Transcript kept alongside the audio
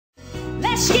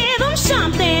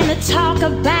something to talk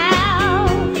about.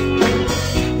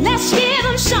 Let's give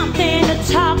them something to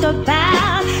talk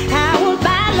about. How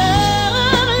about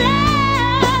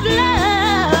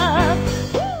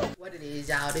love? What it is,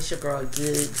 y'all, this your girl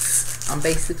Giggs. I'm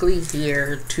basically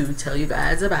here to tell you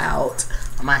guys about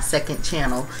my second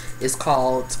channel. It's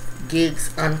called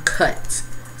Giggs Uncut.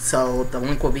 So the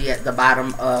link will be at the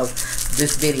bottom of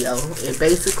this video. It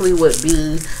basically would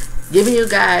be giving you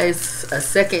guys a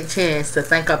second chance to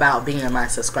think about being my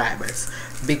subscribers,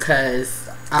 because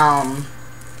a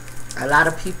lot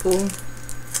of people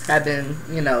have been,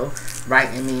 you know,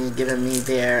 writing me, giving me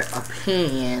their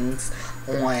opinions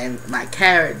on my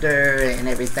character and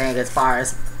everything as far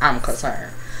as I'm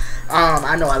concerned.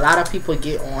 I know a lot of people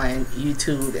get on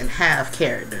YouTube and have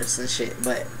characters and shit,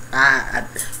 but I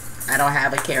don't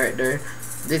have a character.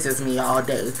 This is me all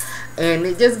day. And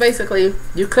it just basically,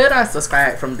 you could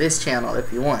unsubscribe from this channel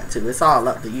if you want to. It's all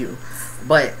up to you.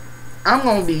 But I'm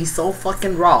gonna be so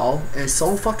fucking raw and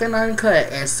so fucking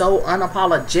uncut and so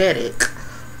unapologetic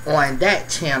on that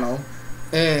channel,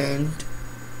 and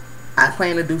I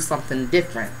plan to do something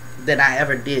different than I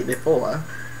ever did before,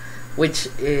 which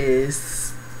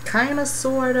is kind of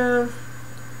sort of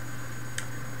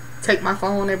take my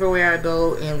phone everywhere I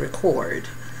go and record.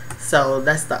 So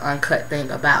that's the uncut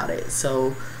thing about it.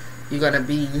 So you're gonna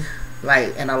be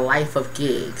like in a life of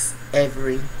Giggs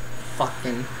every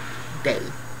fucking day.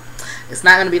 It's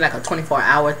not gonna be like a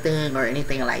 24-hour thing or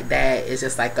anything like that. It's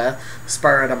just like a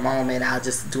spur of the moment. I'll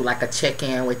just do like a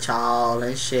check-in with y'all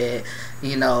and shit,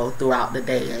 you know, throughout the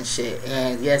day and shit.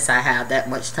 And yes, I have that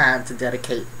much time to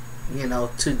dedicate, you know,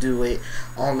 to do it,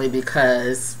 only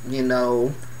because, you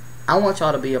know, I want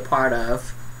y'all to be a part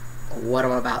of what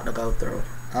I'm about to go through,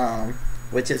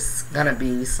 which is gonna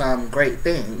be some great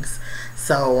things.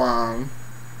 So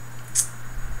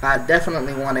I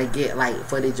definitely want to get like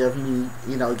footage of me,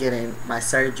 you know, getting my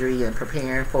surgery and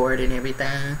preparing for it and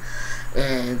everything.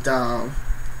 And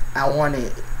I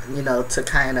wanted, you know, to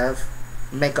kind of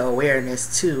make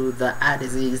awareness to the eye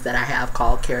disease that I have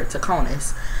called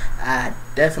Keratoconus. I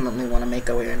definitely want to make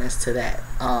awareness to that.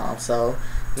 So,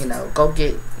 you know, go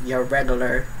get your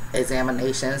regular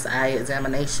examinations, eye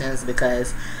examinations,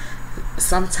 because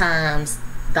sometimes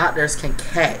doctors can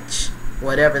catch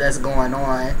whatever that's going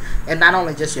on, and not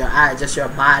only just your eye, just your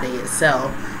body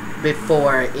itself,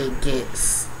 before it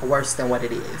gets worse than what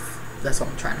it is. That's what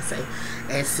I'm trying to say.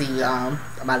 And see,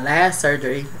 my last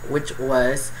surgery, which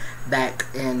was back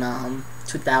in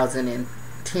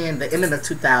 2010, the end of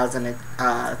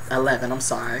 2011. I'm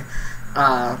sorry.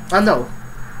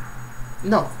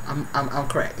 No, I'm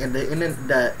correct. In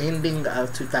the ending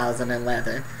of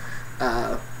 2011,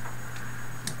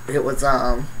 it was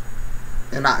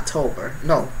in October.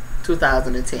 No,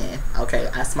 2010. Okay,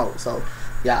 I smoked, so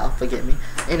y'all forgive me.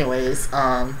 Anyways,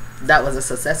 that was a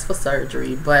successful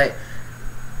surgery, but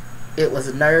it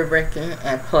was nerve-wracking,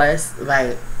 and plus,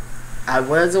 like, I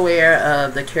was aware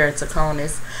of the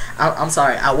keratoconus. I'm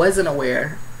sorry, I wasn't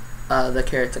aware of the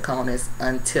keratoconus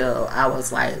until I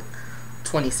was like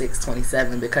 26,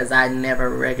 27, because I never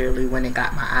regularly went and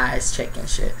got my eyes checked and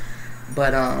shit.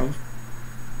 But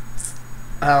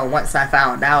once I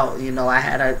found out, you know, I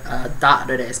had a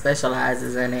doctor that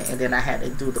specializes in it, and then I had to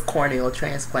do the corneal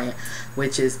transplant,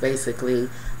 which is basically,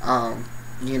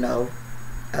 you know,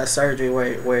 a surgery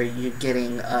where you're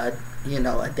getting you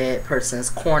know, a dead person's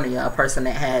cornea, a person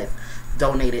that had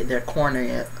donated their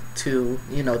cornea to,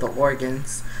 you know, the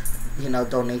organs, you know,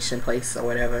 donation place or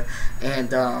whatever.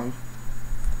 And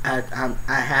I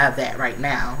have that right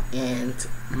now in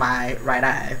my right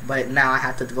eye, but now I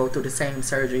have to go through the same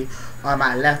surgery on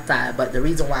my left eye. But the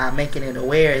reason why I'm making it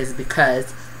aware is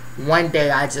because one day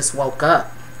I just woke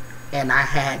up and I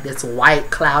had this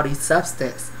white cloudy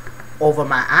substance over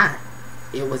my eye.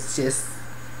 It was just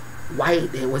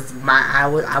white. It was my eye.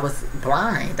 I was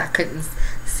blind. I couldn't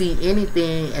see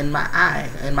anything in my eye,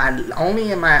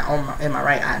 only in my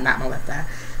right eye, not my left eye.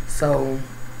 So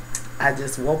I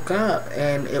just woke up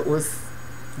and it was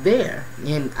there.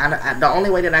 And the only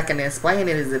way that I can explain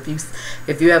it is if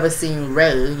you ever seen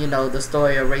Ray, you know, the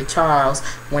story of Ray Charles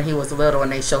when he was little,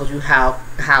 and they showed you how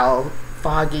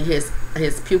foggy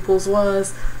his pupils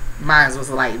was. Mine was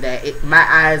like that. My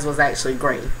eyes was actually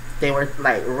gray. They were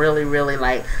like really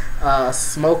like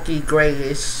smoky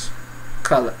grayish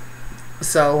color.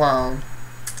 So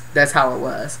that's how it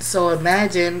was. So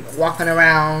imagine walking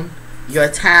around your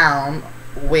town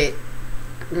with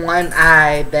one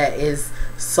eye that is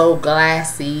so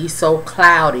glassy, so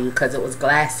cloudy, because it was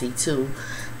glassy too,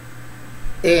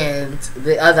 and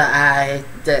the other eye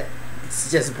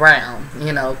that's just brown,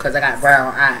 you know, because I got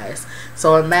brown eyes.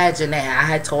 So imagine that. I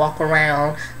had to walk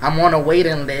around. I'm on a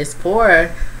waiting list for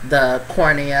the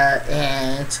cornea,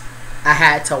 and I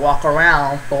had to walk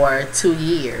around for 2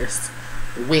 years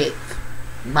with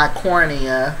my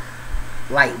cornea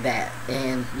like that.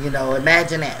 And you know,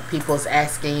 imagine that people's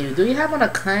asking you, do you have on a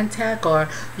contact, or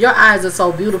your eyes are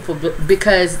so beautiful?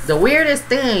 Because the weirdest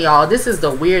thing, y'all, this is the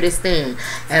weirdest thing,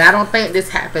 and I don't think this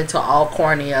happened to all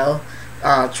corneal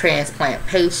transplant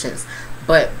patients,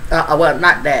 but well,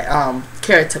 not that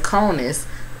keratoconus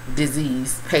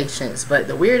disease patients, but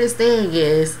the weirdest thing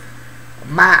is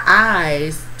my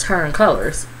eyes turn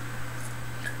colors.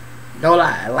 No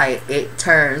lie, like it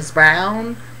turns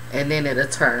brown and then it'll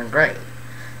turn gray.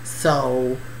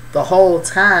 So the whole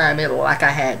time it looked like I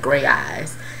had gray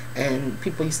eyes, and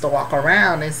people used to walk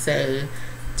around and say,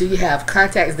 do you have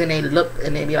contacts? Then they look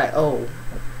and they be like, oh,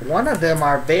 one of them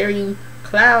are very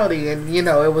cloudy, and you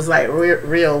know, it was like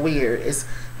real weird. It's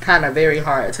kind of very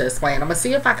hard to explain. I'm gonna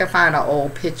see if I can find an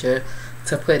old picture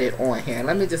to put it on here.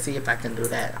 Let me just see if I can do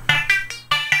that.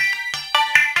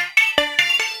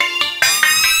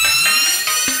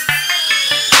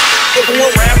 If I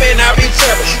want rapping, I be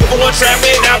trapping. If I want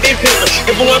trapping, I be pimping.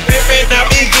 If I want pimping, I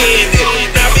be getting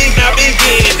it. I be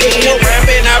getting it. If I want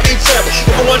rapping, I be trapping.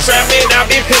 If I want trapping, I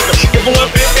be pimping. If I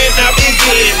want pimping, I be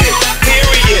getting it.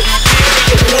 Period.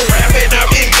 If I want rapping, I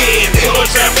be getting it. If I want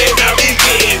trapping, I be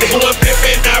getting it. If I want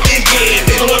pimping, I be getting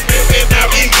it. If I want pimping, I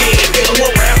be getting it. If I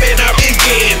want rapping, I be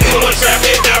getting it. If I want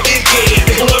trapping, I be getting it.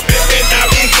 If I want pimping, I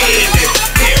be getting it.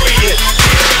 Period.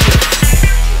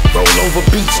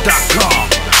 Rolloverbeats.com.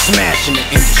 Smashing the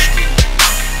industry.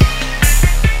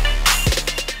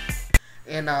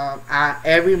 And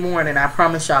every morning, I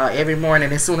promise y'all, every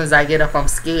morning as soon as I get up, I'm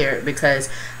scared because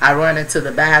I run into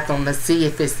the bathroom to see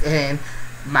if it's in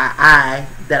my eye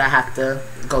that I have to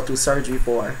go through surgery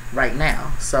for right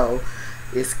now. So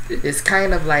it's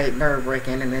kind of like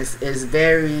nerve-wracking, and it's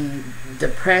very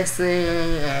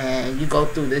depressing, and you go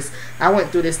through this. I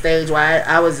went through this stage where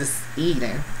I was just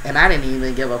eating and I didn't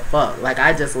even give a fuck. Like,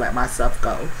 I just let myself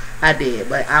go. I did.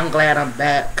 But I'm glad I'm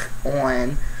back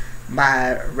on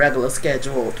my regular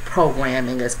scheduled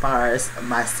programming as far as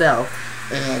myself,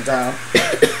 and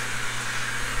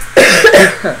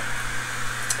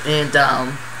and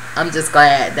I'm just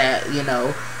glad that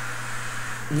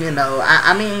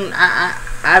I mean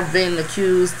I've been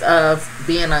accused of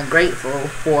being ungrateful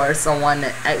for someone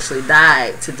that actually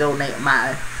died to donate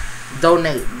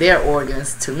their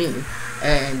organs to me,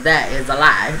 and that is a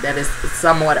lie. That is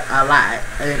somewhat a lie.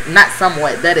 Not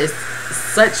somewhat, that is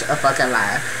such a fucking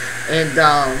lie. And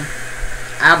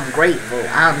I'm grateful.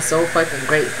 I'm so fucking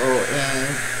grateful,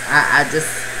 and I just,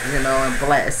 am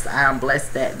blessed. I'm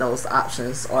blessed that those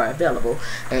options are available.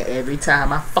 And every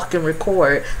time I fucking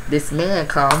record, this man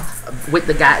come with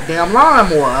the goddamn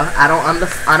lawnmower. I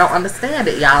don't understand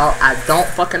it, y'all. I don't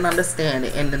fucking understand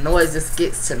it, and the noise just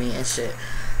gets to me and shit.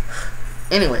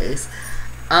 Anyways,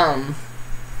 I'm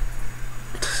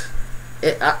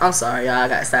sorry, y'all. I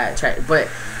got sidetracked, but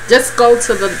just go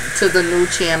to the new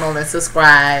channel and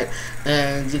subscribe,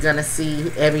 and you're gonna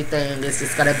see everything. It's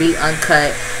just gonna be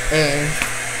uncut. And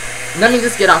let me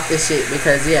just get off this shit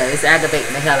because yeah, it's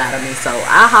aggravating the hell out of me. So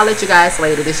I'll holler at you guys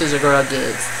later. This is your girl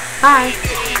Giggs. Bye.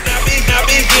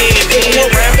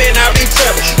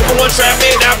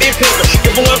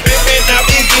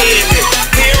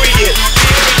 Period.